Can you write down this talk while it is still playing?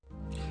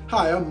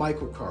Hi, I'm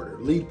Michael Carter,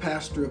 lead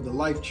pastor of the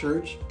Life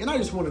Church, and I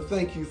just want to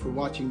thank you for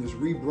watching this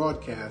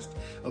rebroadcast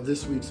of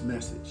this week's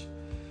message.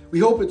 We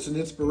hope it's an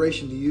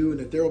inspiration to you and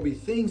that there will be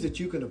things that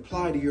you can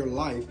apply to your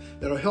life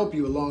that will help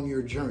you along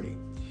your journey.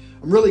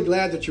 I'm really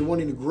glad that you're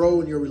wanting to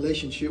grow in your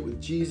relationship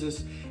with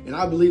Jesus, and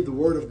I believe the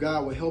Word of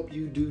God will help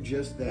you do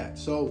just that.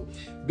 So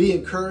be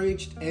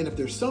encouraged, and if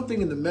there's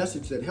something in the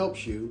message that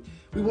helps you,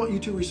 we want you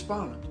to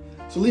respond.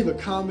 So leave a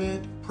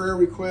comment, prayer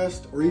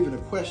request, or even a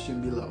question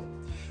below.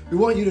 We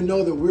want you to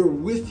know that we're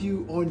with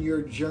you on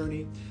your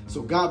journey.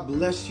 So God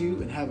bless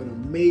you and have an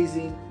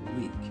amazing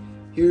week.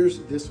 Here's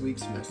this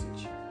week's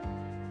message.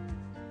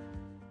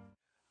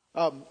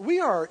 We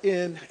are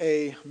in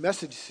a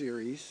message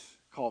series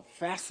called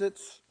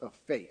Facets of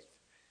Faith.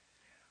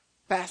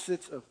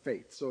 Facets of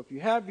Faith. So if you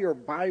have your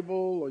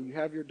Bible or you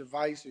have your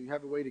device or you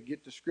have a way to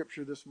get to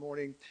Scripture this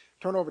morning,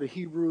 turn over to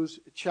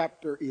Hebrews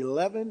chapter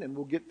 11 and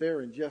we'll get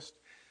there in just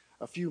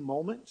a few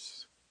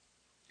moments.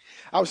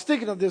 I was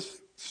thinking of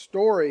this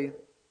story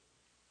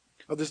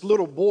of this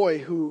little boy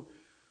who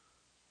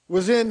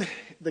was in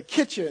the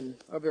kitchen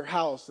of their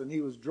house and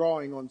he was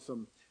drawing on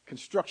some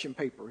construction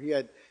paper. He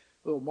had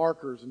little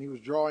markers and he was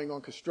drawing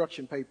on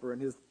construction paper,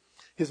 and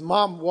his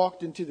mom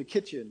walked into the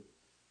kitchen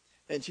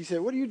and she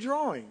said, "What are you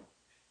drawing?"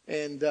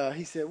 And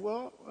he said,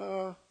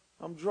 "Well,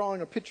 I'm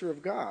drawing a picture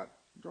of God.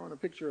 I'm drawing a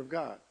picture of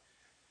God."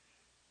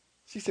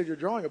 She said, "You're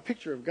drawing a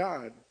picture of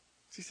God?"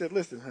 She said,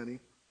 "Listen, honey,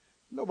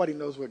 nobody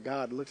knows what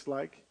God looks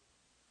like."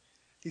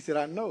 He said,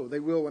 "I know. They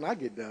will when I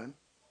get done."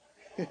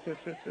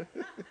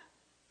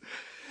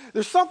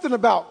 There's something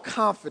about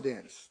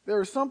confidence.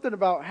 There is something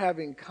about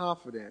having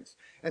confidence,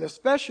 and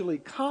especially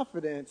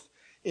confidence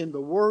in the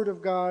Word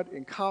of God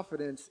and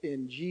confidence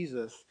in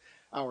Jesus,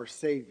 our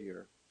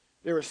Savior.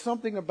 There is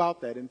something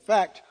about that. In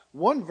fact,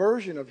 one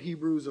version of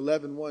Hebrews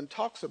 11:1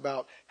 talks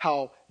about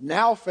how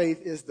now faith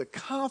is the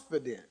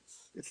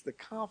confidence. It's the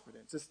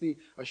confidence. It's the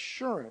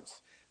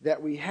assurance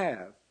that we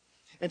have.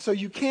 And so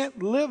you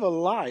can't live a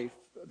life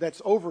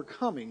that's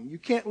overcoming. You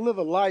can't live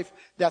a life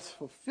that's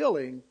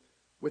fulfilling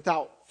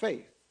without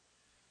faith.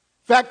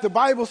 In fact, the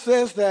Bible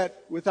says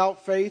that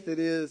without faith it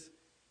is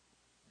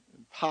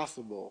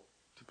impossible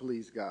to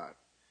please God.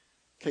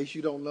 In case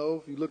you don't know,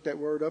 if you look that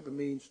word up, it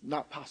means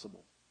not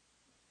possible.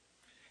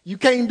 You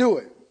can't do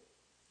it.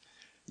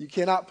 You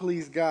cannot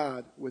please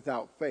God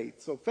without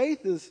faith. So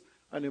faith is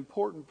an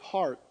important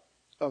part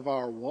of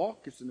our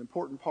walk. It's an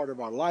important part of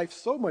our life,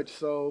 so much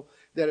so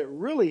that it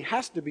really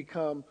has to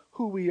become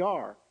who we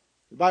are.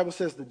 The Bible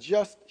says the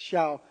just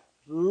shall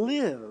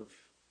live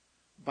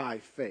by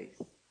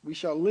faith. We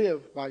shall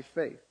live by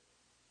faith.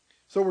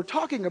 So we're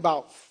talking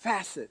about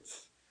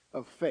facets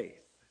of faith.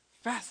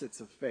 Facets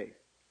of faith.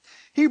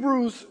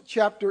 Hebrews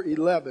chapter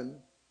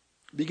 11,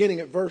 beginning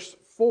at verse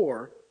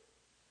 4,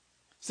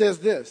 says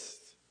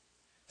this.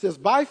 It says,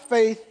 "By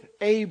faith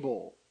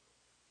Abel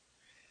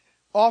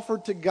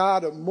offered to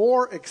God a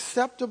more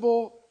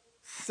acceptable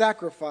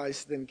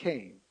sacrifice than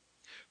Cain,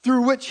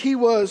 through which he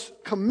was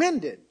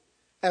commended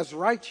as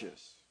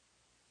righteous.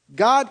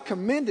 God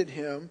commended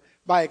him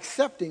by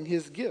accepting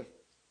his gift.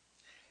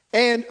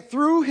 And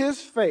through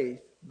his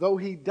faith, though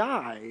he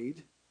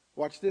died,"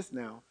 watch this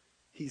now,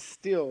 "he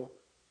still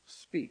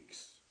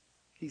speaks."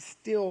 He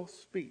still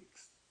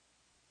speaks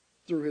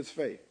through his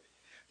faith.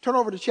 Turn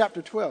over to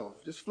chapter 12.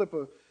 Just flip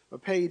a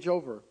page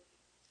over.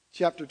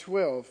 Chapter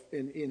 12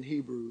 in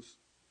Hebrews.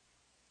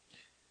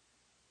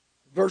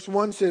 Verse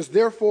 1 says,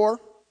 "Therefore,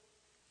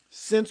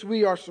 since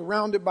we are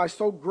surrounded by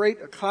so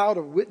great a cloud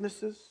of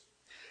witnesses,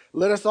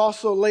 let us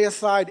also lay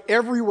aside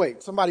every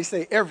weight." Somebody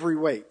say every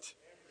weight.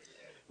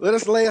 "Let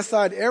us lay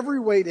aside every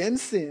weight and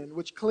sin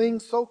which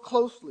clings so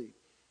closely,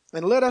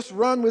 and let us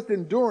run with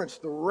endurance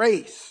the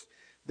race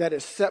that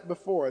is set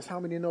before us." How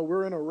many know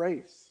we're in a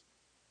race?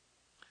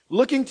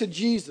 "Looking to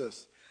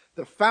Jesus,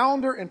 the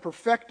founder and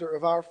perfecter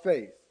of our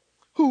faith,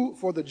 who,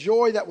 for the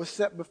joy that was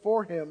set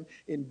before him,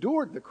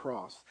 endured the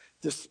cross,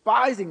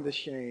 despising the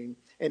shame,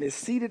 and is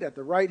seated at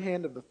the right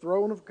hand of the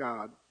throne of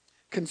God.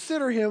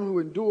 Consider him who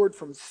endured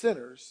from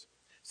sinners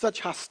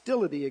such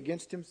hostility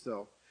against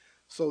himself,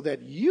 so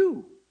that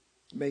you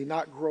may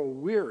not grow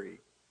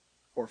weary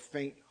or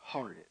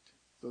faint-hearted."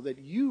 So that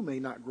you may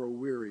not grow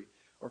weary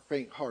or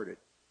faint-hearted.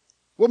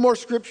 One more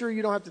scripture.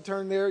 You don't have to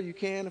turn there. You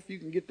can if you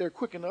can get there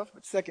quick enough.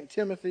 But 2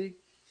 Timothy,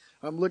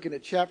 I'm looking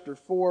at chapter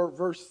 4,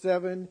 verse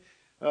 7.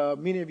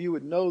 Many of you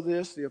would know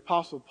this. The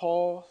Apostle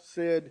Paul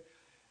said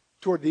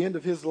toward the end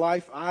of his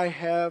life, "I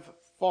have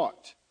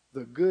fought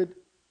the good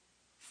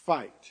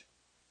fight.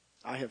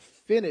 I have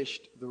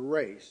finished the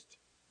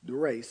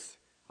race.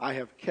 I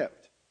have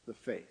kept the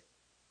faith."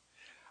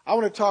 I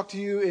want to talk to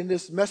you in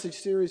this message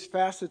series,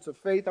 Facets of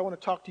Faith. I want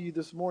to talk to you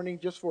this morning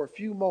just for a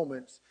few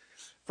moments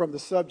from the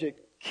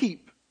subject,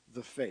 keep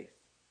the faith.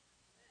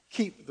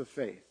 Keep the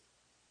faith.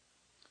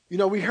 You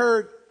know, we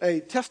heard a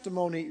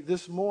testimony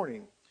this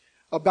morning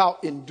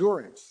about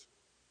endurance.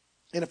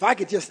 And if I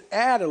could just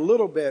add a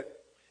little bit,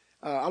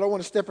 I don't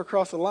want to step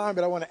across the line,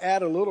 but I want to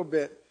add a little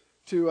bit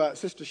to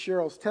Sister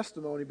Cheryl's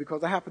testimony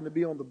because I happen to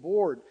be on the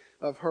board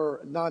of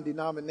her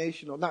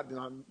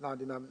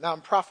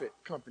nonprofit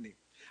company.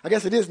 I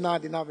guess it is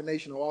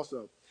non-denominational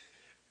also,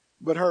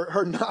 but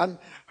her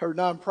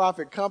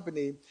nonprofit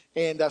company.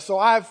 And so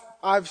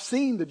I've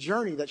seen the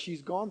journey that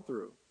she's gone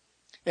through,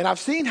 and I've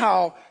seen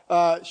how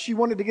she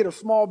wanted to get a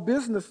small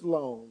business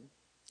loan,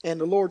 and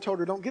the Lord told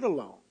her, "Don't get a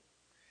loan."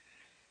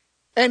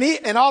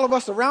 And all of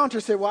us around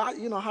her said, "Well,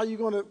 how are you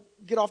going to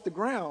get off the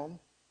ground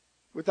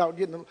without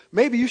getting them?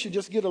 Maybe you should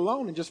just get a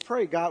loan and just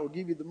pray God will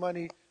give you the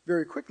money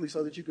very quickly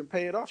so that you can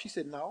pay it off." She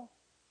said, "No,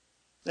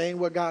 that ain't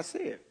what God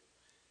said."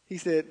 He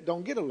said,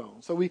 "Don't get a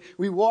loan." So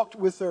we walked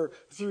with her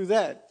through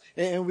that.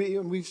 And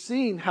we've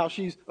seen how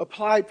she's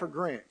applied for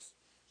grants.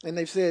 And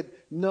they've said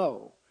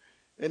no.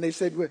 And they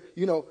said,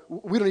 "We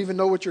don't even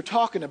know what you're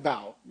talking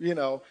about,"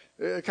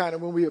 kind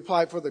of when we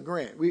applied for the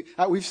grant.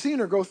 We've seen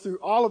her go through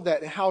all of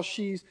that and how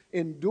she's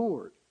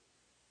endured.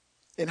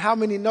 And how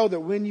many know that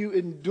when you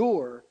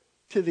endure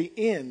to the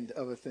end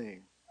of a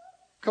thing,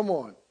 come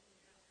on,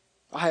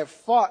 I have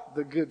fought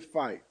the good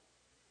fight.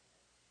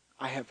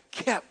 I have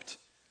kept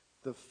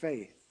the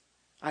faith.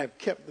 I have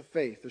kept the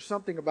faith. There's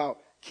something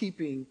about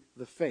keeping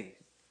the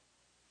faith.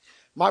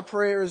 My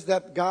prayer is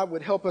that God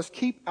would help us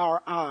keep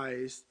our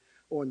eyes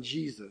on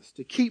Jesus,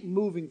 to keep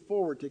moving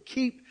forward, to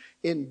keep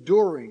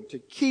enduring, to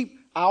keep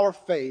our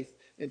faith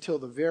until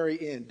the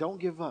very end. Don't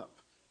give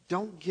up.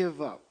 Don't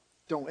give up.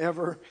 Don't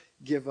ever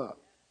give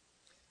up.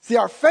 See,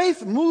 our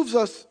faith moves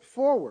us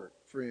forward,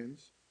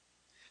 friends.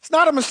 It's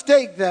not a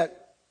mistake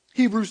that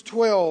Hebrews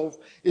 12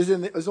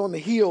 is on the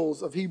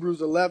heels of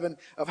Hebrews 11,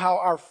 of how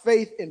our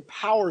faith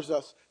empowers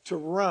us to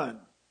run.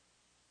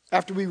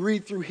 After we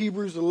read through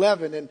Hebrews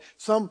 11, and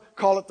some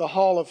call it the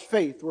Hall of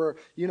Faith, where,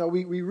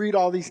 we read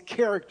all these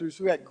characters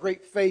who had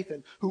great faith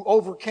and who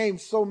overcame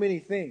so many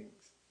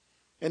things.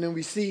 And then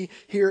we see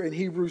here in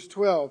Hebrews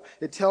 12,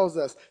 it tells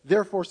us,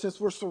 "Therefore, since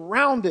we're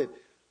surrounded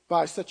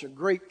by such a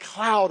great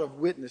cloud of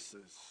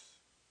witnesses,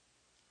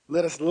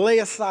 let us lay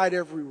aside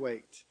every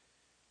weight.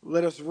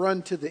 Let us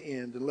run to the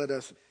end, and let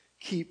us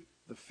keep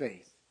the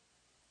faith."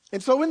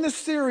 And so in this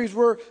series,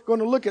 we're going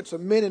to look at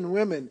some men and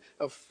women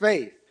of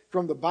faith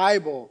from the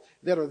Bible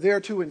that are there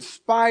to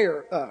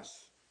inspire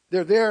us.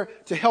 They're there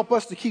to help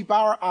us to keep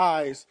our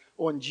eyes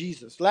on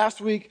Jesus.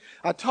 Last week,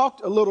 I talked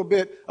a little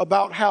bit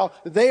about how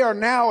they are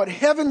now at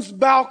heaven's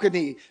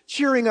balcony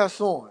cheering us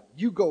on.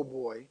 "You go,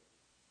 boy.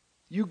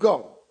 You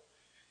go."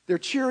 They're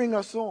cheering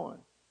us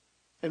on.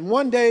 And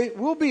one day,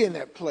 we'll be in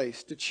that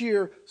place to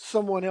cheer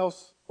someone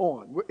else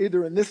on,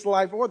 either in this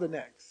life or the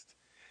next.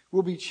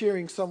 We'll be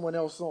cheering someone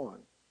else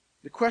on.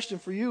 The question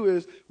for you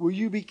is, will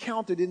you be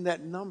counted in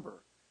that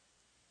number?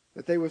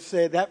 That they would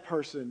say that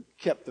person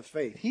kept the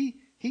faith.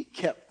 He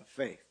kept the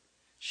faith.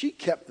 She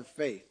kept the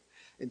faith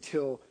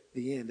until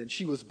the end. And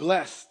she was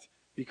blessed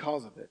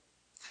because of it.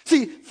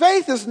 See,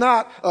 faith is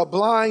not a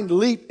blind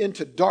leap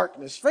into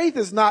darkness. Faith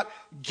is not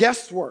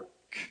guesswork.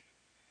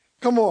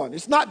 Come on,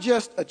 it's not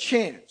just a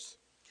chance.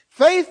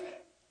 Faith,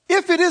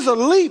 if it is a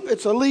leap,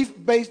 it's a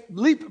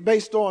leap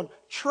based on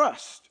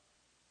trust.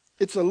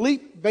 It's a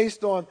leap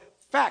based on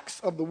facts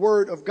of the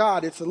Word of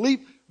God. It's a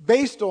leap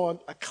based on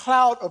a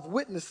cloud of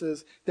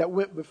witnesses that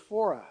went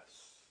before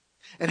us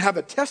and have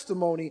a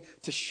testimony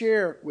to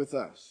share with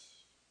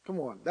us.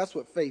 Come on, that's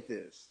what faith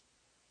is.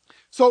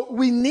 So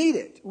we need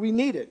it. We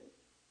need it.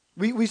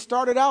 We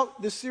started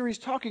out this series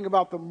talking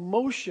about the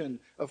motion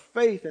of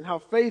faith and how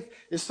faith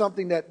is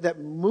something that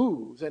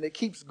moves and it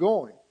keeps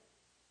going.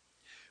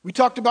 We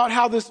talked about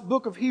how this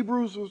book of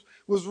Hebrews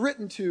was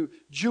written to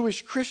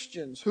Jewish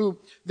Christians who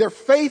their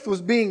faith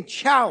was being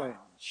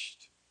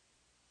challenged.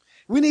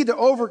 We need to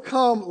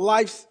overcome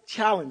life's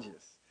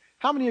challenges.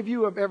 How many of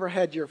you have ever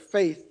had your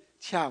faith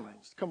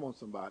challenged? Come on,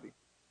 somebody.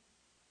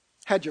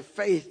 Had your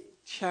faith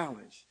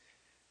challenged.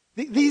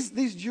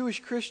 These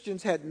Jewish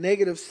Christians had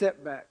negative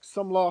setbacks.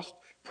 Some lost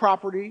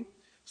property.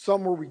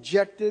 Some were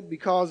rejected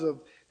because of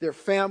their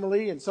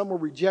family, and some were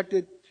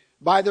rejected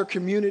by their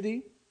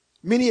community.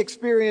 Many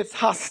experienced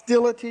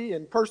hostility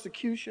and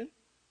persecution.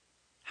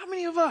 How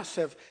many of us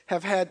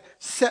have had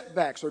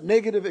setbacks or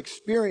negative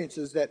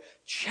experiences that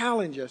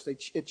challenge us?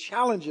 It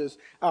challenges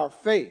our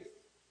faith.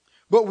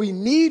 But we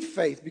need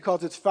faith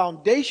because it's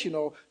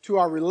foundational to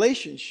our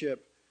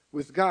relationship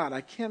with God.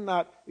 I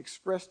cannot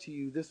express to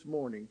you this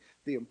morning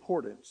the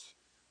importance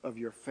of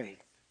your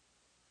faith.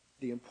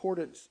 The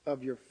importance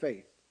of your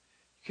faith.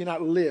 You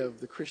cannot live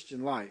the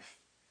Christian life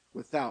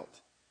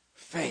without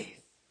faith.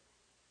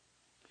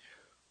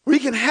 We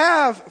can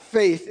have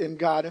faith in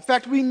God. In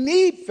fact, we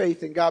need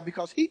faith in God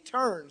because He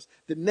turns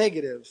the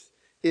negatives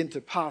into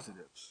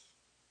positives.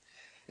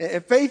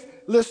 And faith,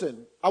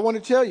 listen, I want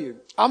to tell you,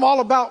 I'm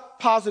all about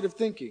positive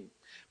thinking.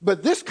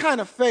 But this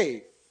kind of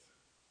faith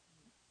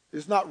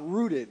is not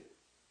rooted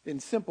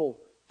in simple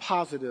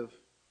positive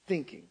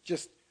thinking,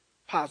 just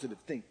positive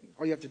thinking.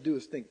 All you have to do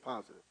is think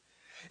positive.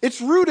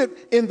 It's rooted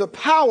in the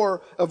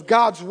power of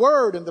God's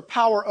Word and the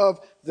power of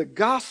the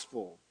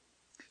gospel.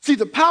 See,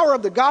 the power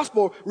of the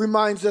gospel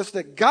reminds us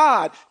that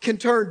God can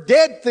turn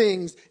dead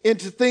things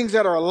into things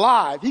that are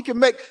alive. He can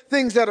make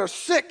things that are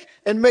sick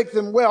and make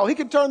them well. He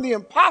can turn the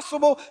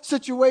impossible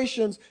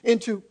situations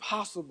into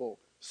possible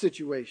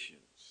situations.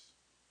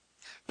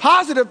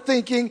 Positive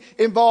thinking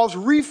involves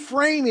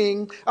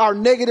reframing our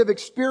negative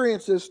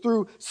experiences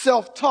through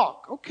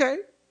self-talk. Okay.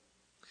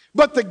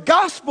 But the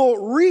gospel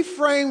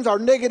reframes our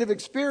negative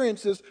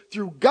experiences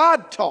through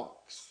God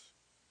talks.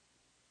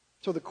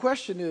 So the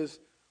question is,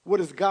 what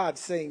is God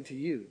saying to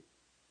you?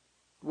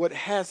 What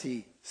has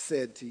he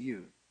said to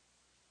you?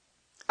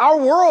 Our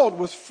world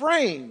was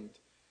framed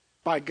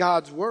by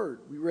God's word.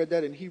 We read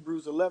that in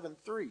Hebrews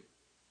 11:3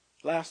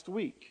 last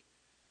week.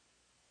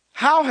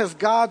 How has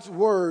God's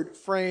word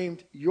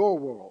framed your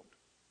world?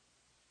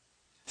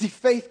 See,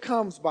 faith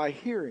comes by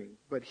hearing,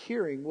 but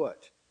hearing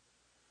what?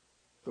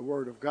 The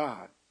word of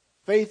God.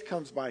 Faith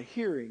comes by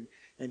hearing,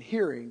 and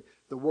hearing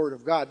the word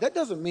of God. That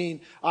doesn't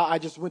mean I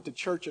just went to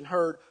church and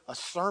heard a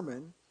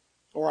sermon,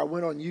 or I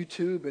went on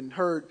YouTube and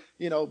heard,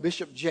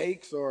 Bishop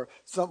Jakes or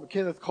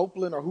Kenneth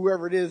Copeland or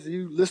whoever it is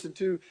you listen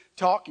to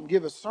talk and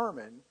give a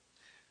sermon.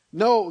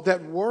 No,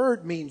 that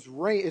word means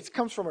it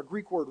comes from a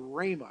Greek word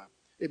rhema.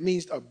 It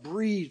means a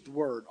breathed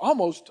word,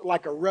 almost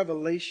like a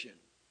revelation.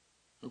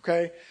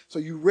 Okay? So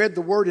you read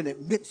the word and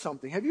it meant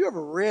something. Have you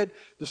ever read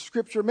the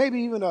scripture,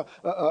 maybe even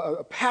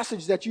a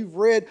passage that you've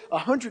read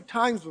 100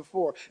 times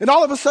before, and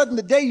all of a sudden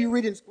the day you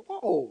read it, and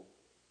whoa,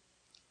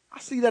 I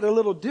see that a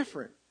little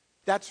different.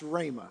 That's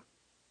rhema.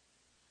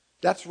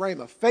 That's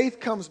rhema. Faith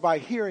comes by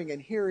hearing,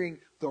 and hearing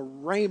the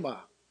rhema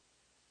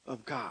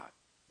of God.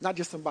 Not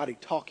just somebody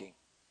talking.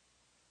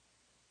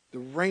 The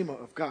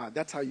rhema of God.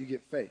 That's how you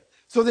get faith.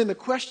 So then the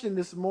question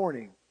this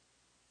morning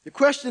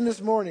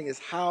is,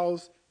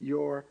 how's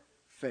your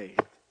faith?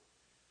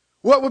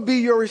 What would be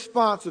your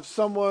response if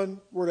someone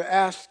were to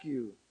ask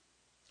you,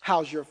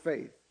 how's your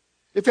faith?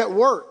 If at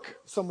work,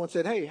 someone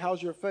said, hey,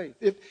 how's your faith?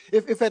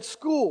 If at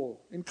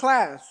school, in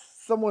class,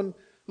 someone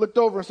looked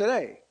over and said,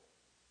 hey,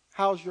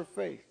 how's your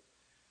faith?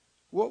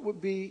 What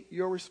would be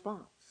your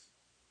response?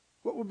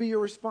 What would be your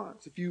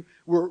response if you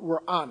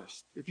were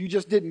honest? If you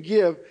just didn't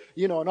give,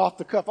 an off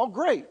the cuff, oh,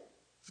 great,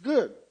 it's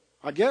good,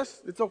 I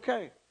guess it's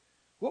okay.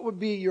 What would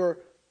be your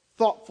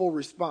thoughtful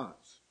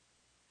response?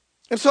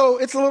 And so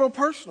it's a little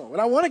personal, and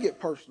I want to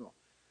get personal.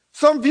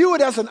 Some view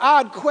it as an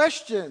odd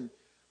question,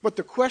 but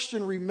the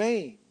question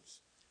remains,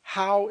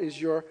 how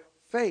is your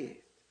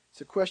faith?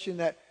 It's a question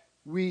that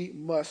we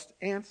must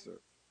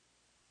answer.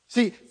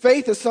 See,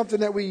 faith is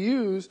something that we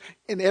use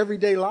in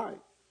everyday life.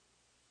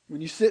 When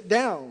you sit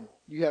down,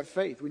 you have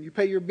faith. When you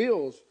pay your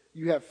bills,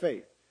 you have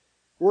faith.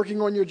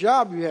 Working on your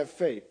job, you have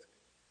faith.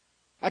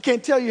 I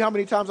can't tell you how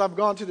many times I've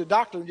gone to the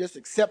doctor and just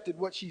accepted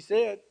what she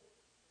said.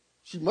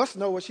 She must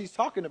know what she's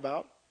talking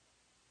about.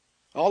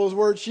 All those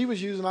words she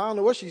was using, I don't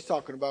know what she's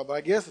talking about, but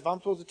I guess if I'm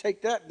supposed to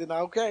take that, then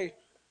okay.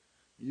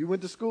 You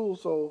went to school,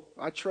 so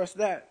I trust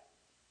that.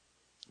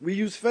 We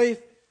use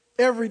faith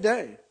every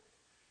day.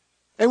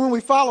 And when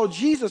we follow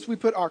Jesus, we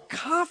put our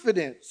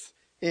confidence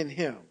in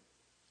him.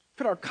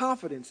 Put our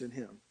confidence in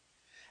him.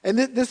 And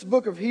this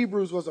book of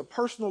Hebrews was a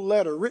personal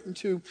letter written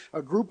to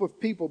a group of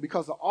people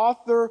because the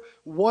author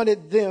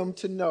wanted them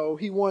to know,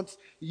 he wants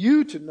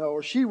you to know,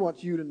 or she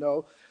wants you to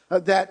know,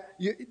 that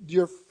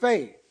your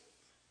faith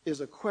is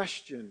a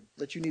question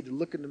that you need to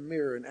look in the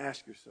mirror and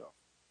ask yourself.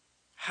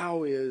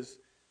 How is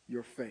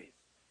your faith?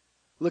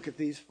 Look at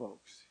these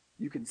folks.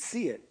 You can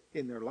see it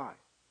in their life.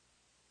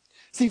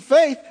 See,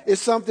 faith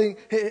is something,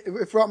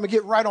 if I'm going to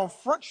get right on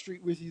Front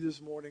Street with you this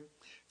morning,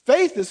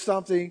 faith is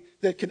something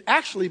that can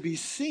actually be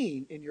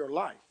seen in your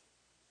life.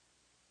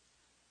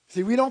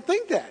 See, we don't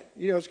think that.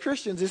 As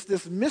Christians, it's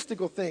this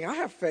mystical thing. I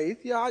have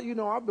faith. Yeah,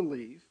 I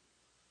believe.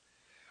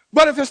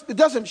 But if it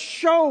doesn't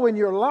show in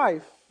your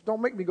life,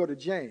 don't make me go to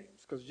James.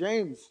 Because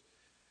James,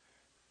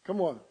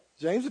 come on,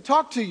 James will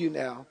talk to you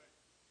now.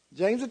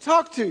 James will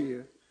talk to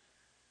you.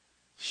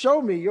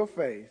 Show me your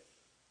faith.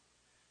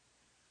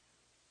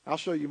 I'll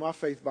show you my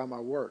faith by my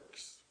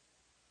works.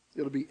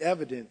 It'll be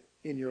evident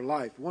in your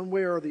life, one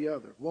way or the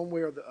other, one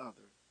way or the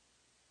other.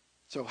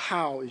 So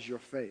how is your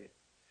faith?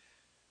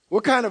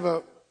 What kind of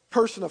a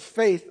person of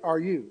faith are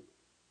you?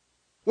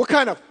 What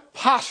kind of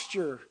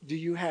posture do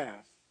you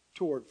have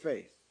toward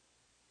faith?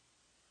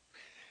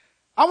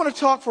 I want to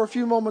talk for a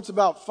few moments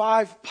about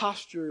 5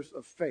 postures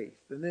of faith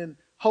and then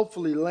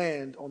hopefully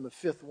land on the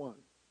 5th one.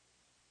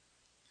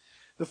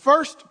 The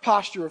first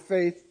posture of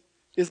faith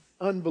is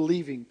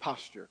unbelieving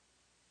posture.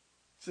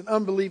 It's an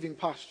unbelieving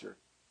posture.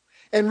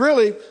 And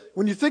really,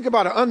 when you think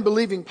about an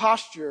unbelieving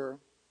posture,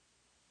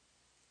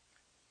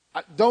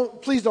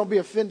 please don't be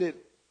offended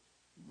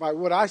by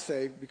what I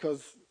say,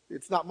 because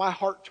it's not my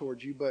heart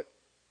towards you, but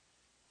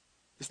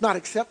it's not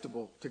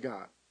acceptable to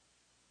God.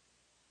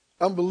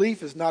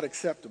 Unbelief is not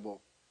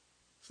acceptable.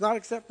 It's not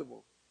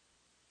acceptable.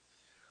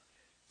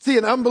 See,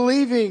 an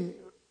unbelieving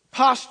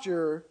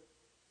posture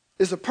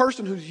is a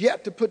person who's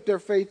yet to put their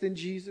faith in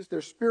Jesus.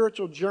 Their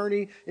spiritual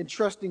journey in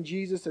trusting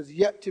Jesus has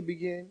yet to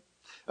begin.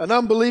 An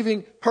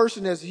unbelieving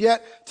person has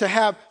yet to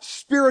have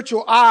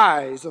spiritual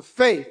eyes of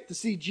faith to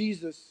see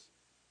Jesus,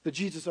 the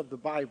Jesus of the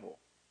Bible.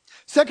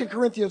 2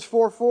 Corinthians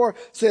 4:4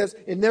 says,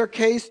 in their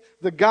case,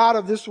 the God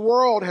of this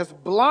world has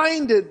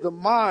blinded the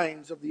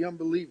minds of the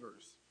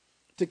unbelievers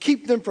to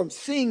keep them from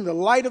seeing the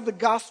light of the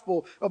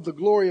gospel of the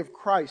glory of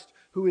Christ,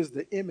 who is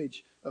the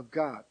image of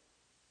God.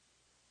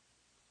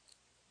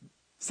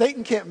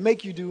 Satan can't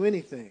make you do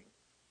anything,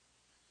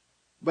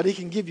 but he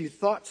can give you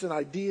thoughts and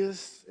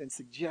ideas and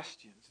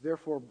suggestions,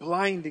 therefore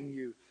blinding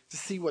you to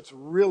see what's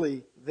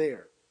really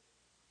there.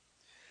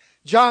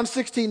 John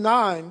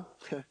 16:9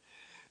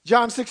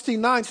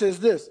 says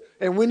this,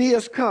 and when he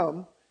has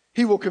come,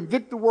 he will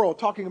convict the world,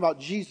 talking about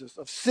Jesus,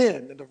 of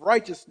sin and of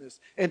righteousness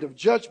and of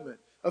judgment.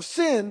 Of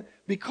sin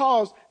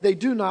because they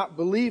do not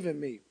believe in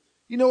me.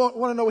 You know what?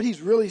 Want to know what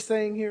he's really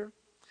saying here?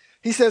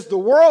 He says the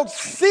world's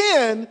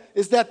sin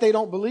is that they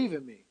don't believe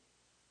in me.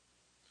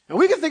 And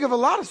we can think of a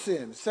lot of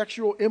sin.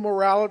 Sexual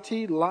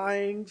immorality,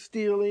 lying,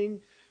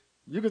 stealing.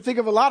 You can think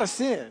of a lot of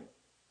sin.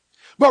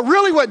 But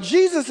really what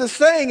Jesus is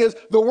saying is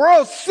the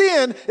world's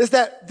sin is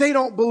that they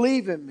don't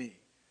believe in me.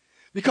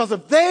 Because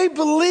if they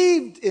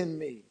believed in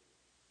me,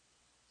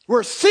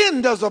 where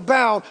sin does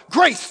abound,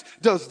 grace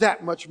does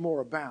that much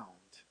more abound.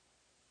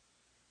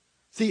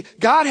 See,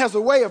 God has a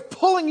way of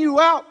pulling you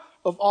out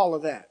of all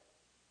of that.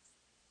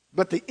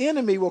 But the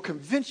enemy will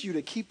convince you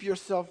to keep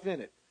yourself in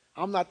it.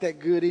 I'm not that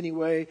good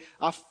anyway.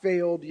 I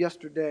failed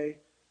yesterday,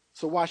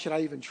 so why should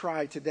I even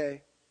try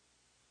today?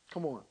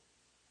 Come on.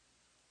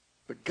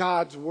 But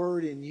God's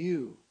word in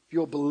you, if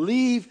you'll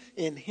believe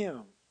in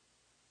him,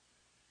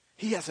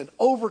 he has an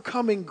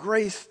overcoming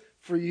grace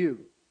for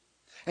you.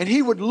 And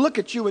he would look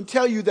at you and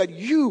tell you that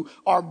you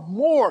are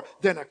more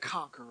than a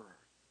conqueror.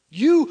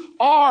 You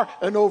are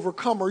an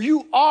overcomer.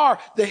 You are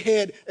the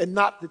head and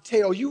not the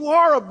tail. You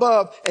are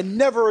above and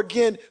never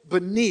again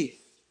beneath.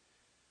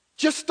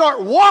 Just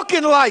start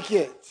walking like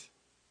it.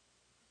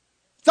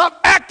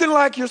 Stop acting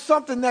like you're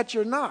something that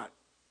you're not.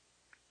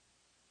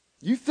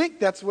 You think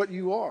that's what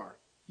you are.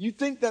 You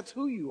think that's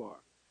who you are.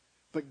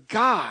 But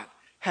God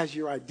has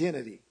your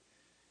identity.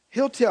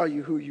 He'll tell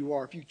you who you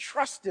are if you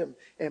trust him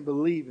and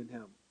believe in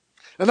him.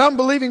 An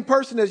unbelieving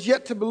person has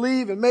yet to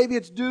believe, and maybe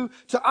it's due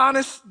to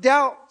honest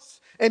doubts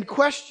and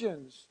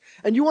questions.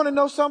 And you want to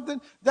know something?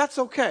 That's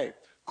okay.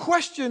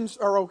 Questions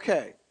are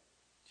okay.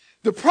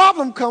 The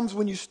problem comes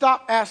when you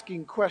stop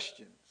asking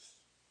questions.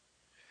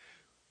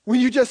 When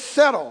you just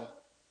settle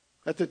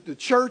that the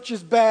church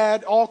is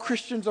bad, all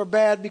Christians are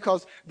bad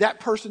because that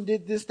person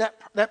did this,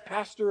 that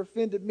pastor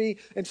offended me,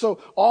 and so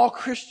all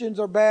Christians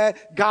are bad,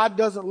 God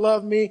doesn't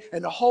love me,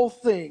 and the whole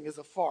thing is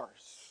a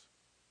farce.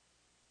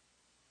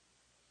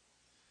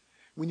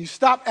 When you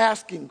stop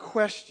asking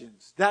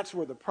questions, that's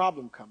where the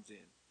problem comes in.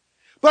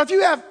 But if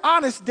you have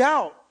honest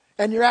doubt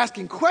and you're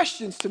asking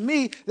questions, to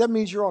me, that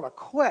means you're on a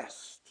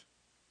quest.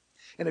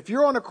 And if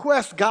you're on a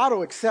quest, God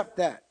will accept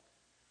that.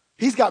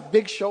 He's got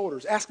big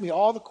shoulders. Ask me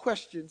all the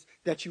questions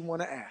that you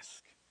want to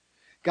ask.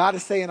 God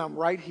is saying, I'm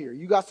right here.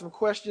 You got some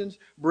questions?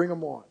 Bring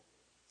them on.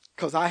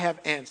 Because I have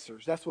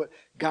answers. That's what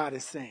God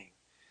is saying.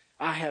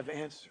 I have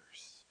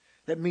answers.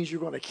 That means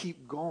you're going to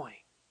keep going.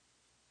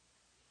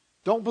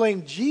 Don't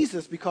blame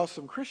Jesus because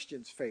some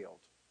Christians failed.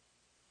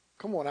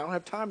 Come on, I don't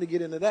have time to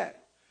get into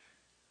that.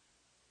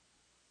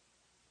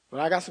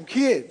 But I got some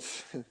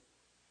kids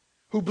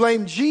who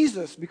blame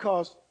Jesus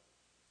because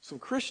some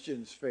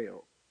Christians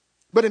failed.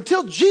 But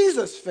until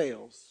Jesus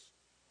fails,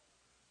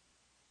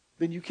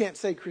 then you can't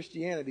say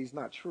Christianity is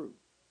not true.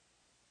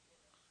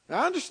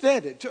 Now, I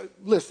understand it.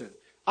 Listen,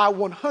 I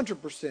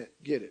 100%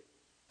 get it.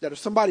 That if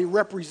somebody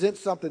represents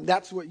something,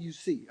 that's what you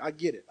see. I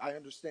get it. I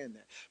understand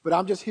that. But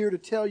I'm just here to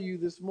tell you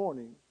this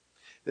morning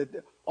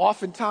that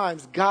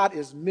oftentimes God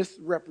is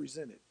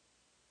misrepresented.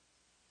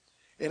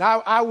 And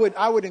I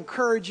would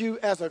encourage you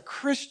as a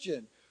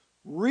Christian,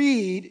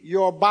 read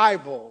your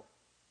Bible.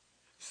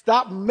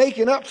 Stop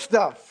making up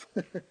stuff.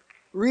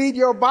 Read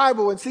your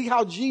Bible and see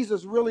how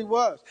Jesus really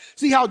was.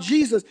 See how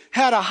Jesus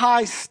had a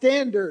high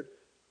standard,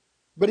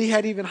 but he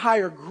had even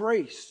higher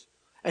grace.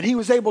 And he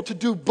was able to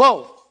do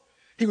both.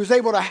 He was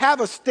able to have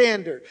a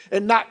standard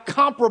and not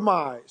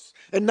compromise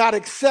and not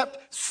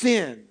accept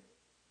sin.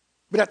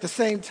 But at the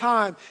same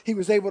time, he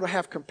was able to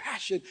have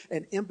compassion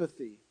and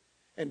empathy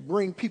and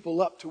bring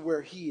people up to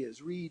where he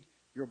is. Read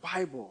your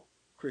Bible,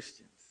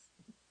 Christians,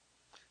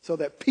 so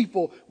that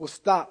people will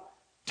stop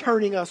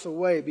turning us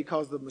away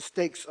because of the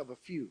mistakes of a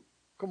few.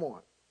 Come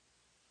on.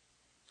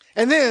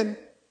 And then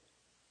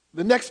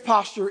the next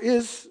posture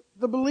is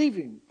the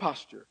believing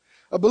posture.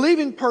 A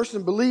believing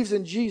person believes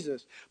in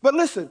Jesus. But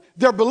listen,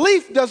 their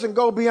belief doesn't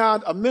go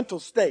beyond a mental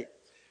state.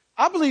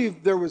 I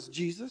believe there was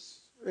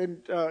Jesus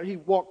and he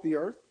walked the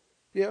earth.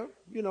 Yeah,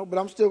 but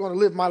I'm still going to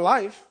live my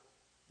life.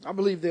 I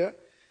believe that.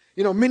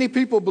 Many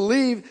people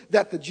believe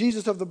that the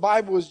Jesus of the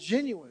Bible is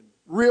genuine,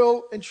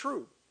 real, and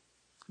true.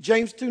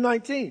 James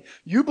 2:19.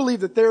 You believe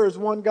that there is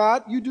one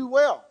God, you do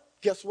well.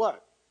 Guess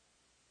what?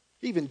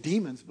 Even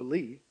demons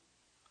believe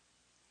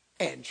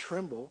and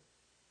tremble.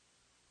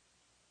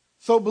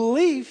 So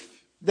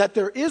belief that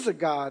there is a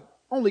God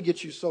only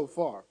get you so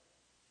far.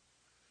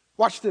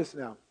 Watch this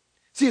now.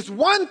 See, it's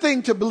one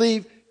thing to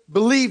believe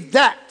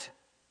that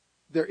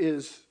there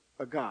is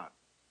a God.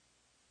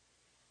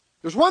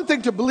 There's one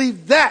thing to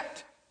believe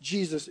that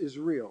Jesus is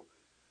real,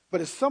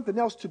 but it's something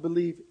else to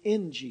believe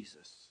in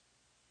Jesus.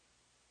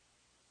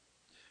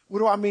 What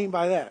do I mean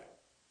by that?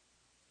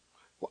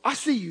 Well, I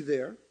see you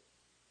there,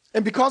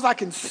 and because I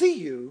can see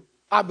you,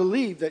 I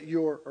believe that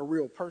you're a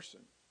real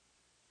person.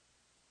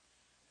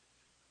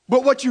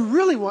 But what you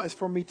really want is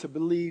for me to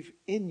believe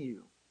in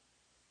you.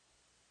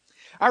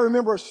 I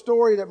remember a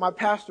story that my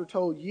pastor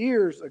told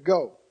years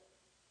ago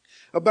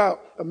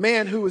about a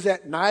man who was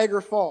at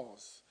Niagara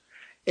Falls.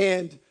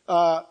 And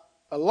a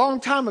long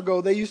time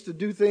ago, they used to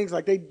do things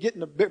like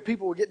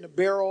people would get in a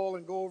barrel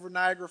and go over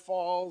Niagara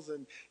Falls.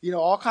 And,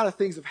 all kind of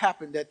things have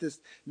happened at this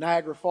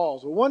Niagara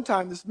Falls. Well, one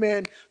time this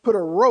man put a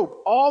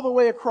rope all the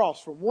way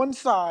across from one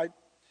side,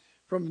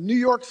 from the New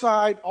York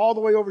side, all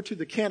the way over to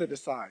the Canada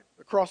side,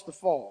 across the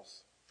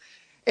falls.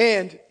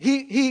 And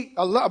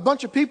a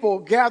bunch of people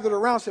gathered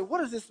around and said,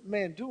 "What is this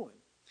man doing?"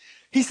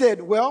 He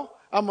said, "Well,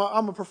 I'm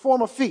going to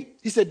perform a feat."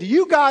 He said, "Do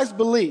you guys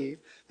believe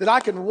that I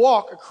can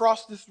walk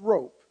across this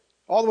rope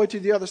all the way to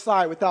the other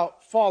side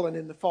without falling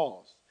in the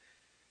falls?"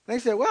 And they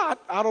said, "Well,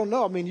 I don't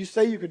know. I mean, you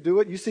say you could do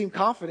it. You seem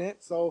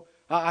confident, so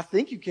I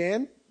think you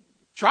can.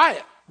 Try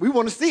it. We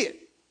want to see it."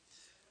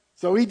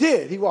 So he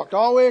did. He walked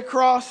all the way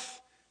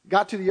across,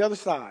 got to the other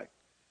side.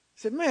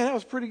 He said, "Man, that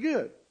was pretty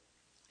good."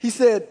 He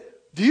said,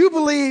 "Do you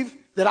believe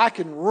that I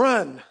can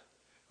run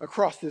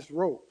across this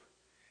rope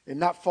and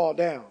not fall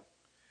down?"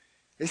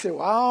 They said,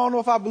 "Well, I don't know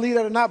if I believe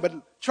that or not,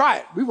 but try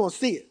it. We want to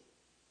see it."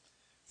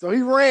 So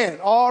he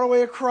ran all the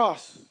way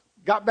across,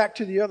 got back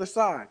to the other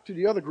side, to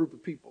the other group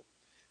of people.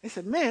 They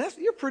said, "Man,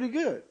 you're pretty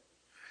good."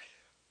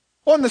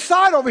 On the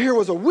side over here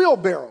was a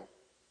wheelbarrow.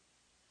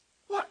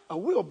 "What, a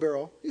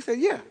wheelbarrow?" He said,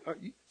 "Yeah."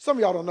 Some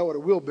of y'all don't know what a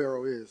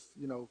wheelbarrow is.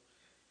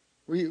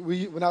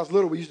 We when I was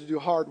little, we used to do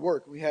hard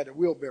work. We had a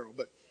wheelbarrow,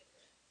 but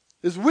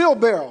this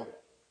wheelbarrow,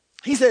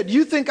 he said,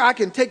 "You think I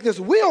can take this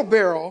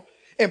wheelbarrow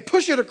and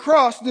push it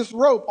across this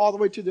rope all the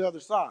way to the other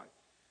side?"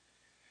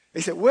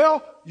 They said,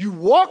 "Well, you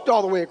walked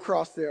all the way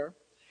across there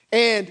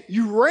and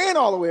you ran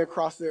all the way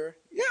across there.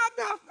 Yeah,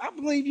 I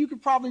believe you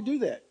could probably do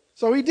that."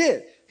 So he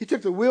did. He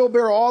took the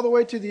wheelbarrow all the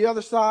way to the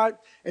other side,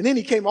 and then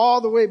he came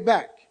all the way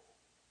back.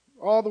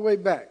 All the way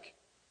back.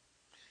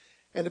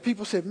 And the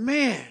people said,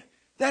 "Man,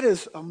 that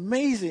is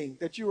amazing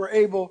that you were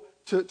able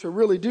to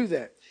really do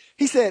that."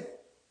 He said,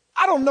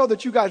 "I don't know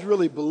that you guys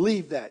really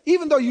believe that.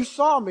 Even though you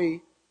saw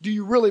me, do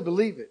you really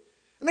believe it?"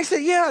 And they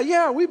said,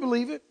 yeah, we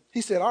believe it."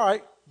 He said, "All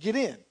right, get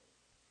in."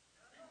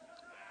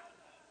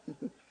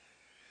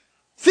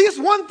 See, it's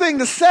one thing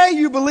to say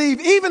you believe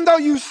even though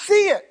you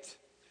see it,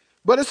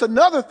 but it's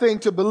another thing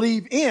to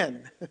believe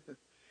in,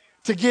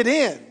 to get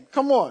in.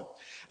 Come on.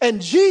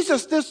 And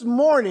Jesus this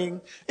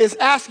morning is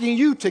asking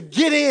you to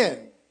get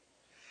in.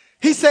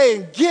 He's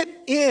saying, get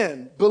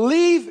in,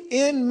 believe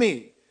in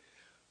me.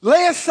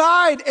 Lay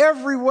aside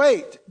every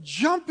weight.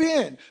 Jump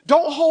in.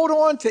 Don't hold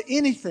on to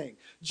anything.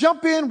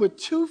 Jump in with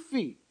 2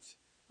 feet.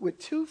 With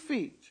 2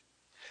 feet.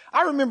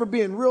 I remember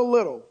being real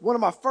little. One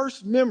of my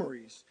first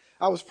memories,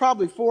 I was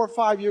probably 4 or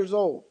 5 years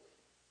old.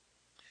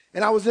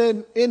 And I was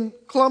in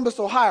Columbus,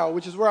 Ohio,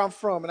 which is where I'm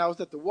from. And I was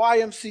at the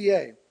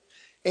YMCA.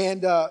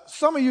 And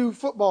some of you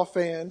football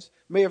fans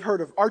may have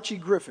heard of Archie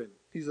Griffin.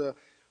 He's a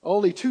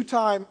only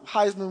 2-time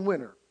Heisman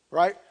winner,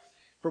 right?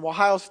 From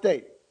Ohio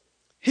State.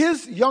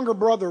 His younger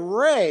brother,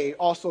 Ray,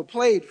 also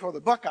played for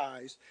the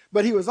Buckeyes,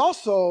 but he was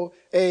also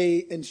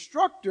a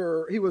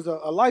instructor. He was a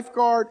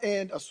lifeguard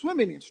and a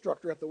swimming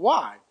instructor at the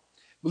Y,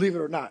 believe it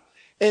or not.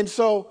 And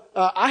so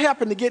I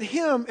happened to get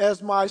him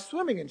as my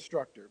swimming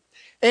instructor.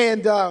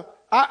 And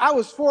I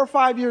was 4 or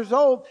 5 years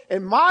old,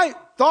 and my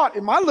thought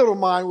in my little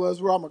mind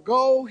was, well, I'm going to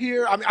go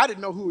here. I mean, I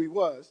didn't know who he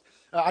was.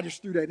 I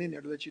just threw that in there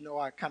to let you know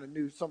I kind of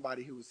knew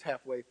somebody who was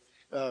halfway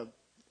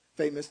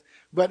famous.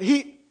 But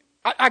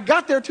I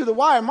got there to the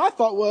Y, and my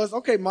thought was,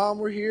 okay, Mom,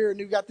 we're here, and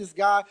you got this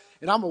guy,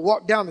 and I'm going to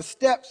walk down the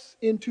steps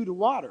into the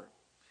water.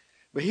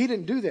 But he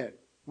didn't do that.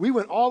 We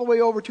went all the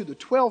way over to the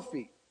 12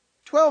 feet.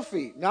 12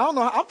 feet. Now, I don't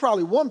know, I'm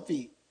probably 1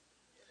 feet.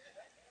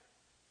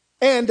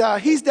 And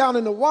he's down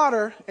in the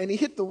water, and he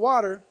hit the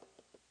water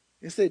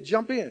and said,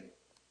 "Jump in."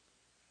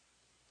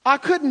 I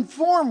couldn't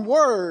form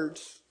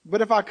words,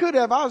 but if I could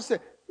have, I would say,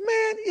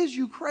 "Man, is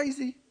you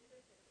crazy?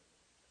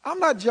 I'm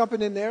not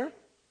jumping in there."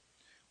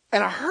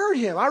 And I heard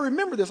him. I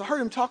remember this. I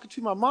heard him talking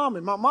to my mom,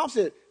 and my mom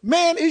said,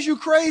 "Man, is you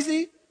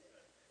crazy?"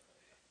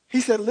 He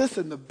said,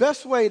 "Listen, the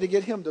best way to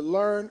get him to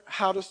learn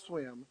how to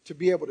swim, to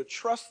be able to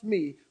trust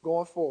me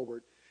going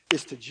forward,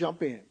 is to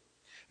jump in.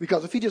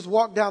 Because if he just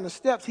walked down the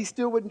steps, he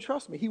still wouldn't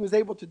trust me." He was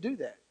able to do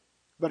that.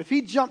 But if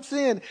he jumps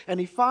in and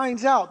he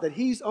finds out that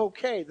he's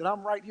okay, that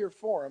I'm right here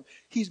for him,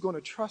 he's going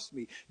to trust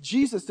me.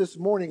 Jesus this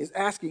morning is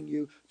asking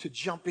you to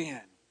jump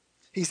in.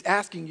 He's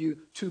asking you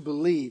to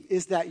believe.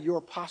 Is that your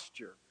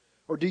posture?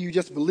 Or do you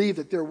just believe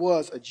that there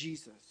was a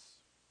Jesus?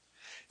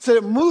 So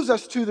it moves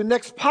us to the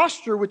next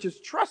posture, which is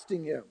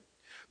trusting him.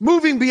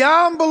 moving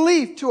beyond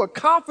belief to a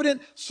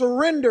confident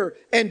surrender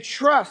and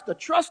trust. A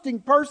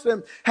trusting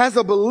person has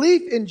a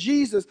belief in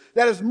Jesus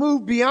that has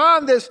moved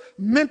beyond this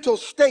mental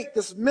state,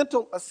 this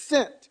mental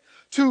assent,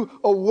 to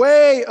a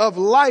way of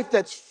life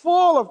that's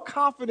full of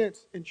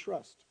confidence and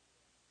trust.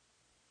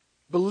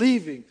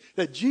 Believing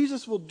that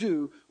Jesus will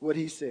do what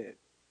he said.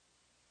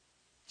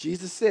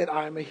 Jesus said,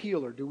 I am a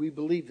healer. Do we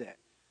believe that?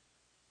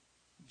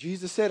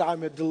 Jesus said,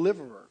 I'm a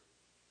deliverer.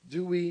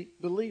 Do we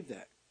believe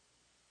that?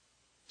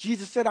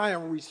 Jesus said, I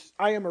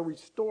am a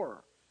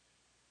restorer.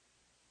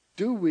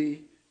 Do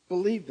we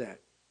believe that?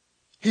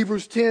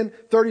 Hebrews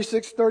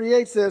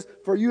 10:36-38 says,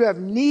 for you have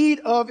need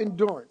of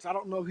endurance. I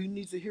don't know who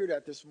needs to hear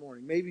that this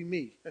morning. Maybe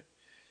me.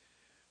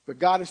 But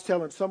God is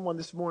telling someone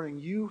this morning,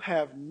 you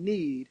have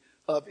need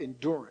of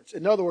endurance.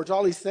 In other words,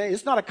 all he's saying,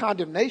 it's not a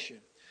condemnation.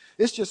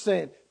 It's just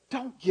saying,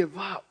 don't give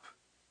up.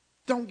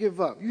 Don't give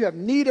up. You have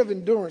need of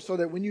endurance so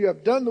that when you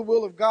have done the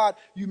will of God,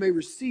 you may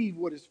receive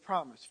what is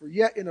promised. For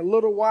yet in a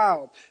little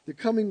while, the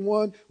coming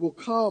one will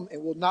come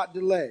and will not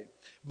delay.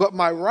 But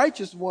my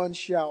righteous one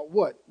shall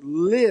what?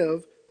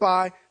 Live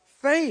by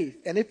faith.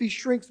 And if he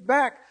shrinks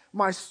back,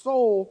 my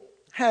soul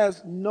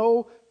has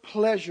no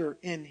pleasure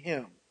in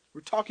him.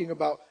 We're talking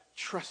about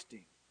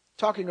trusting.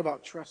 Talking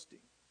about trusting.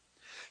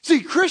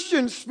 See,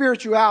 Christian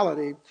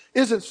spirituality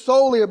isn't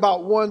solely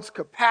about one's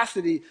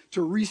capacity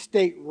to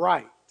restate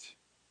right,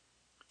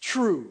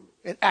 true,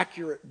 and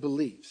accurate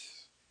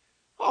beliefs.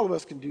 All of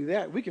us can do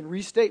that. We can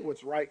restate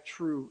what's right,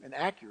 true, and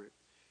accurate.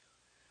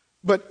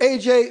 But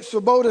A.J.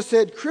 Swoboda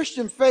said,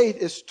 Christian faith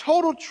is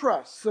total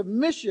trust,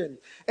 submission,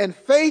 and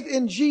faith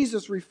in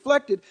Jesus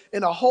reflected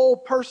in a whole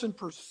person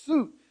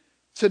pursuit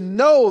to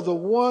know the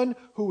one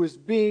who is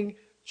being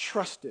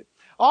trusted.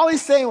 All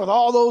he's saying with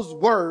all those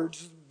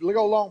words, look at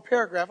a long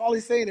paragraph, all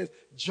he's saying is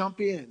jump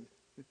in.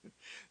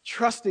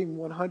 Trust him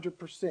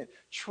 100%.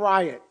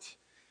 Try it.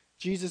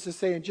 Jesus is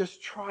saying,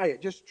 just try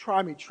it. Just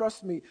try me.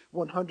 Trust me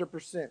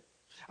 100%.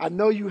 I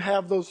know you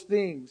have those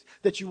things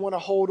that you want to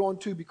hold on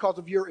to because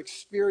of your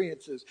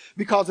experiences,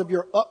 because of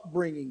your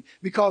upbringing,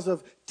 because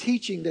of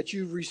teaching that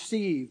you've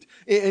received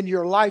in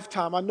your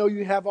lifetime. I know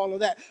you have all of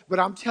that. But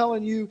I'm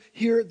telling you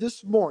here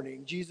this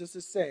morning, Jesus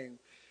is saying,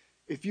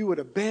 if you would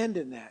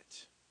abandon that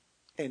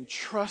and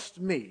trust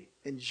me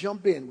and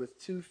jump in with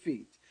 2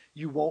 feet,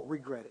 you won't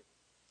regret it.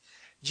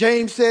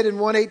 James said in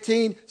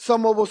 1:18,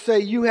 someone will say,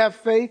 you have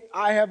faith,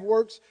 I have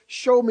works.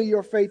 Show me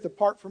your faith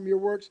apart from your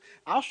works.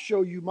 I'll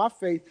show you my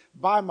faith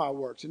by my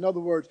works. In other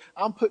words,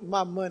 I'm putting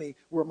my money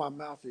where my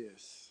mouth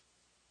is.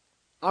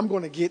 I'm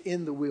going to get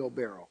in the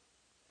wheelbarrow.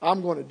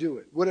 I'm going to do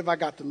it. What have I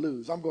got to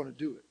lose? I'm going to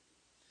do it.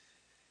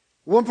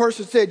 One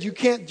person said, you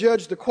can't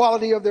judge the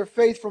quality of their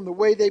faith from the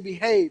way they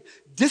behave.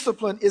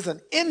 Discipline is an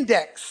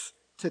index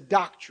to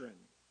doctrine.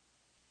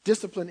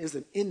 Discipline is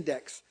an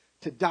index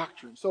to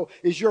doctrine. So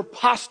is your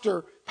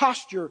posture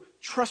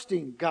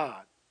trusting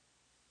God?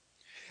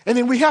 And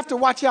then we have to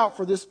watch out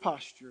for this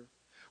posture.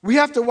 We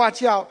have to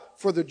watch out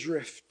for the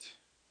drift.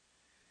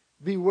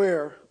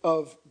 Beware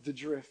of the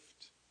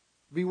drift.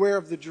 Beware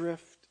of the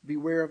drift.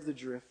 Beware of the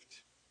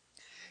drift.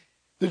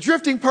 The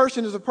drifting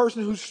person is a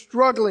person who's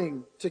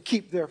struggling to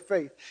keep their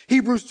faith.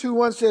 Hebrews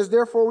 2:1 says,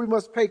 therefore we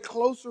must pay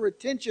closer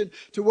attention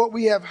to what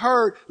we have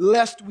heard,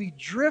 lest we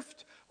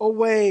drift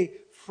away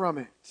from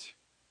it.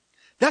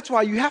 That's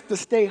why you have to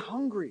stay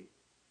hungry.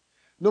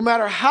 No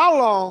matter how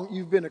long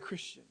you've been a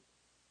Christian,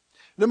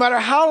 no matter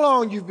how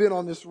long you've been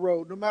on this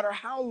road, no matter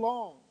how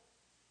long.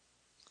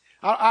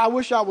 I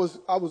wish I was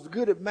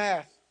good at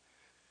math.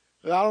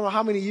 I don't know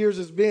how many years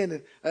it's been.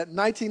 At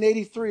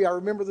 1983, I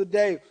remember the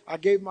day I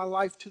gave my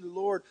life to the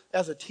Lord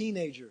as a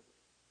teenager.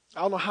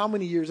 I don't know how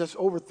many years. That's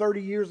over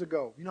 30 years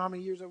ago. You know how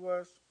many years it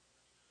was?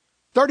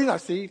 39.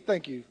 See,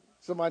 thank you.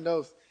 Somebody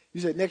knows.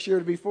 You said next year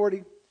it'll be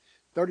 40.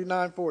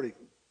 39, 40.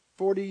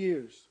 40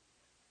 years.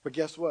 But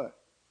guess what?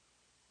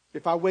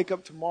 If I wake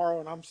up tomorrow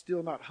and I'm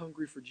still not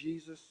hungry for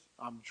Jesus,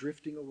 I'm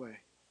drifting away.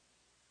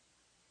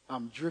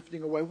 I'm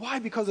drifting away. Why?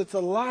 Because it's a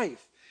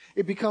life.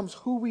 It becomes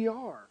who we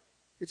are.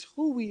 It's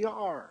who we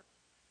are.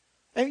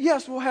 And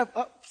yes, we'll have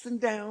ups and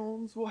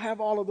downs. We'll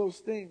have all of those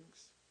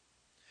things.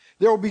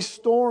 There will be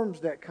storms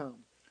that come.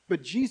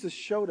 But Jesus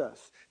showed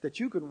us that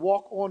you can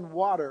walk on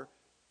water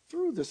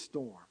through the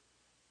storm.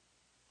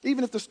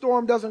 Even if the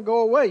storm doesn't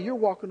go away, you're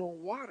walking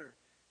on water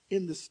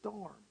in the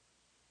storm.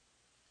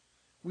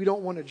 We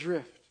don't want to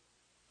drift.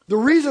 The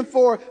reason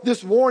for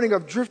this warning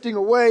of drifting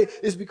away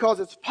is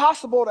because it's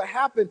possible to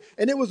happen,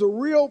 and it was a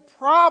real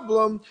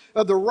problem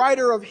the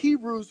writer of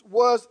Hebrews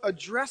was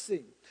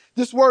addressing.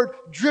 This word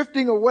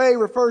drifting away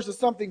refers to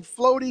something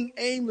floating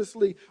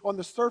aimlessly on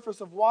the surface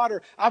of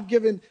water. I've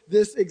given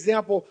this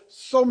example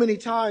so many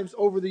times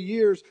over the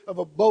years of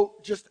a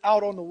boat just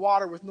out on the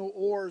water with no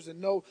oars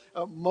and no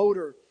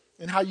motor,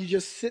 and how you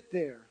just sit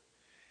there.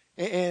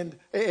 And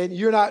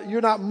you're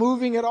not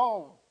moving at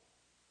all.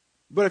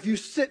 But if you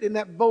sit in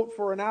that boat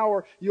for an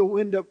hour, you'll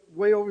end up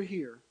way over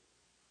here.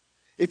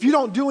 If you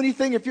don't do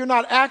anything, if you're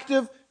not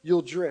active,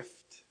 you'll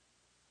drift.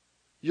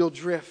 You'll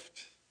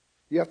drift.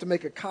 You have to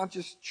make a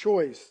conscious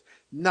choice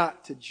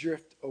not to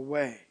drift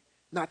away.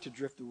 Not to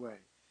drift away.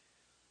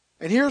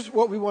 And here's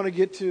what we want to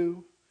get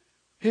to.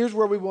 Here's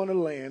where we want to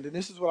land. And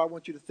this is what I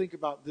want you to think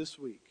about this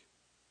week.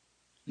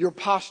 Your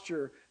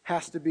posture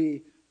has to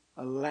be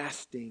a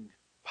lasting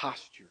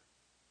posture.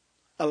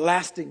 A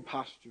lasting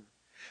posture.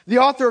 The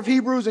author of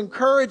Hebrews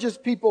encourages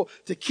people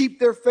to keep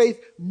their faith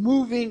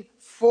moving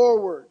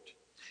forward.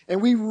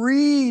 And we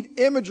read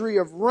imagery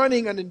of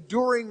running an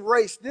enduring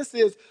race. This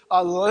is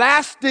a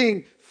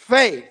lasting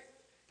faith.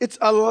 It's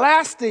a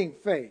lasting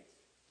faith.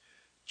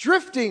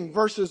 Drifting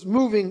versus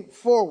moving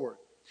forward.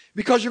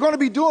 Because you're going to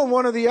be doing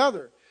one or the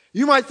other.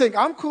 You might think,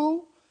 I'm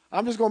cool.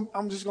 I'm just going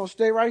to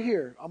stay right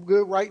here. I'm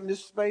good right in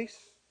this space.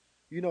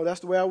 You know, that's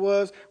the way I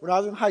was when I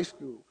was in high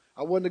school.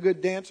 I wasn't a good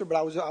dancer, but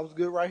I was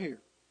good right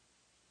here.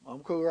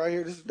 I'm cool right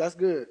here. That's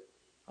good.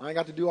 I ain't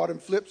got to do all them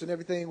flips and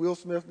everything Will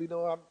Smith be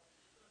doing.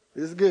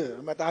 This is good.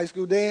 I'm at the high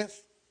school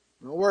dance.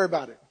 Don't worry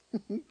about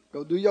it.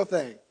 Go do your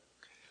thing.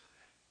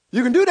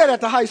 You can do that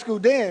at the high school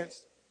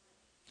dance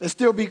and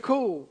still be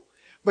cool.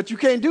 But you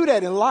can't do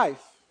that in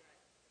life.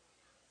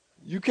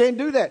 You can't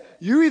do that.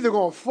 You're either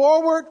going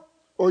forward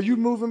or you're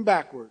moving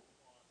backward.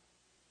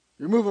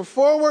 You're moving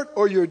forward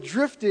or you're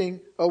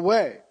drifting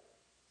away.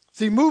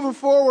 See, moving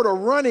forward or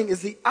running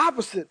is the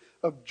opposite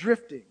of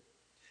drifting.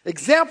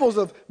 Examples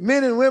of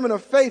men and women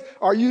of faith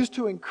are used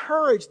to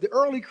encourage the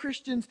early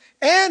Christians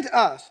and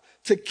us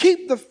to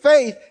keep the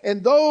faith,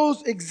 and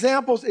those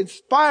examples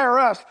inspire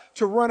us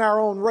to run our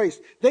own race.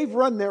 They've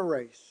run their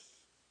race.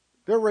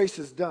 Their race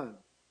is done.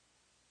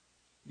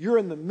 You're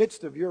in the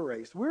midst of your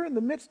race. We're in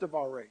the midst of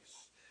our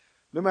race.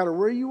 No matter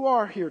where you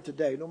are here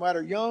today, no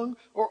matter young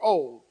or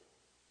old,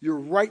 you're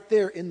right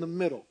there in the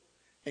middle.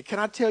 And can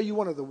I tell you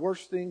one of the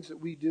worst things that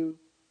we do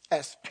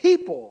as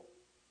people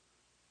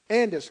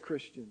and as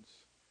Christians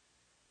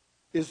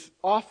is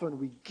often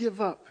we give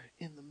up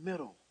in the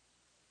middle.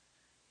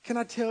 Can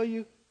I tell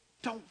you,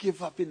 don't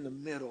give up in the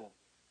middle.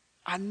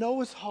 I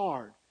know it's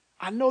hard.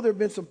 I know there have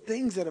been some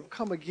things that have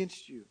come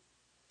against you.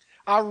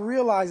 I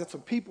realize that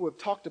some people have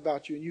talked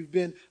about you and you've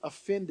been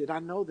offended. I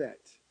know that.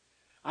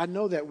 I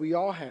know that we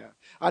all have.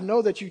 I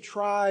know that you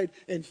tried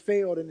and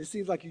failed and it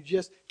seems like you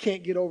just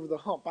can't get over the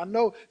hump. I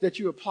know that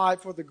you applied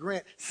for the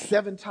grant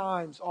 7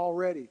 times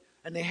already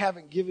and they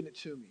haven't given it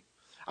to me.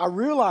 I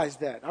realize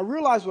that. I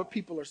realize what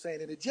people are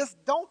saying, and it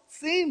just don't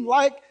seem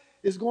like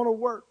it's going to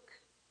work,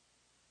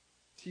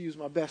 to use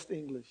my best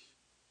English.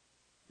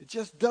 It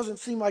just doesn't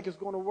seem like it's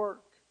going to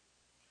work.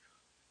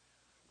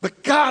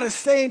 But God is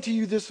saying to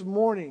you this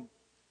morning,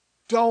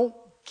 don't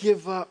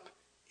give up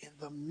in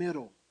the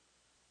middle.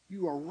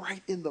 You are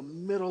right in the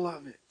middle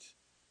of it.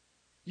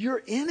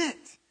 You're in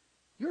it.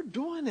 You're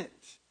doing it.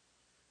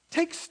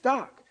 Take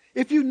stock.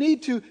 If you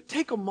need to,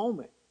 take a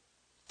moment.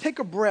 Take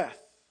a breath.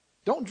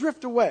 Don't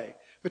drift away.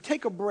 But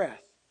take a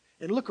breath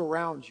and look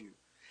around you.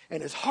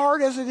 And as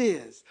hard as it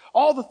is,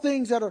 all the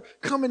things that are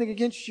coming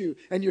against you,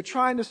 and you're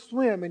trying to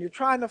swim, and you're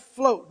trying to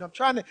float, and I'm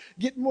trying to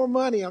get more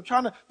money, I'm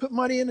trying to put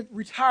money in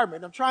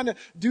retirement, I'm trying to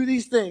do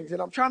these things,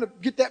 and I'm trying to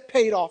get that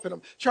paid off, and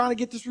I'm trying to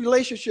get this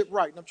relationship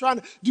right, and I'm trying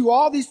to do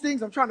all these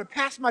things, I'm trying to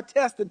pass my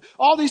test, and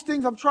all these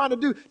things I'm trying to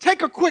do.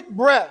 Take a quick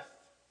breath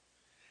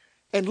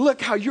and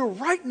look how you're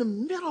right in the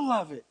middle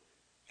of it,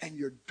 and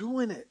you're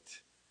doing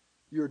it.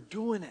 You're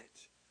doing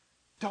it.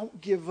 Don't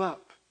give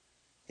up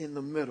in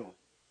the middle.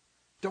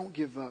 Don't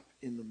give up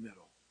in the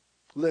middle.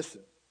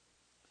 Listen,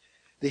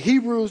 the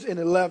Hebrews in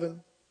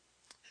 11,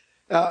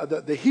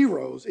 the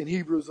heroes in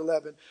Hebrews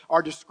 11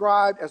 are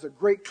described as a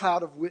great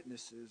cloud of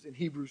witnesses in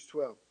Hebrews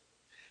 12.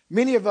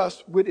 Many of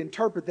us would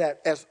interpret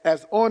that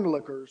as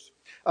onlookers,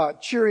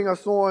 cheering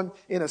us on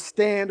in a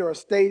stand or a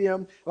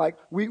stadium. Like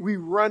we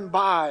run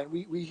by,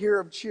 we hear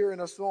them cheering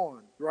us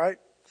on, right?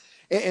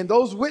 And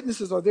those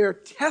witnesses are there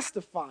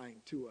testifying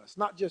to us,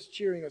 not just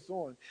cheering us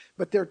on,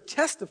 but they're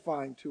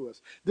testifying to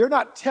us. They're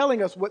not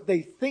telling us what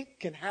they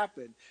think can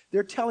happen.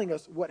 They're telling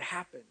us what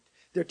happened.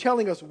 They're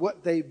telling us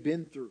what they've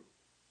been through.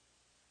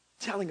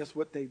 Telling us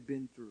what they've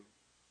been through.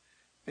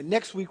 And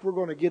next week we're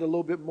going to get a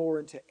little bit more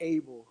into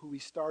Abel, who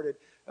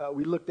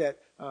we looked at,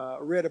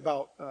 read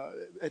about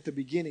at the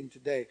beginning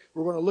today.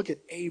 We're going to look at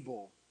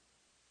Abel,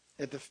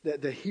 at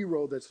the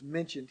hero that's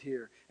mentioned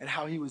here, and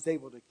how he was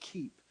able to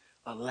keep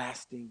a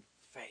lasting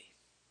faith.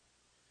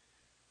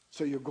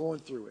 So you're going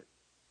through it.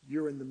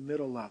 You're in the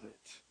middle of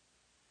it.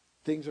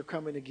 Things are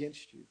coming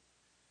against you.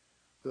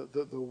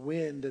 The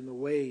wind and the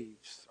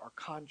waves are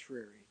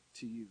contrary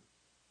to you.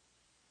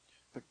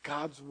 But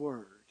God's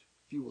word,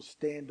 if you will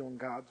stand on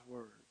God's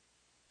word,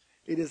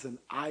 it is an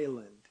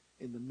island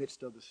in the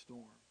midst of the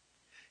storm.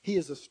 He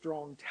is a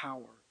strong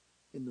tower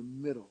in the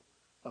middle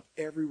of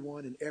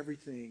everyone and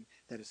everything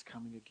that is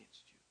coming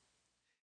against you.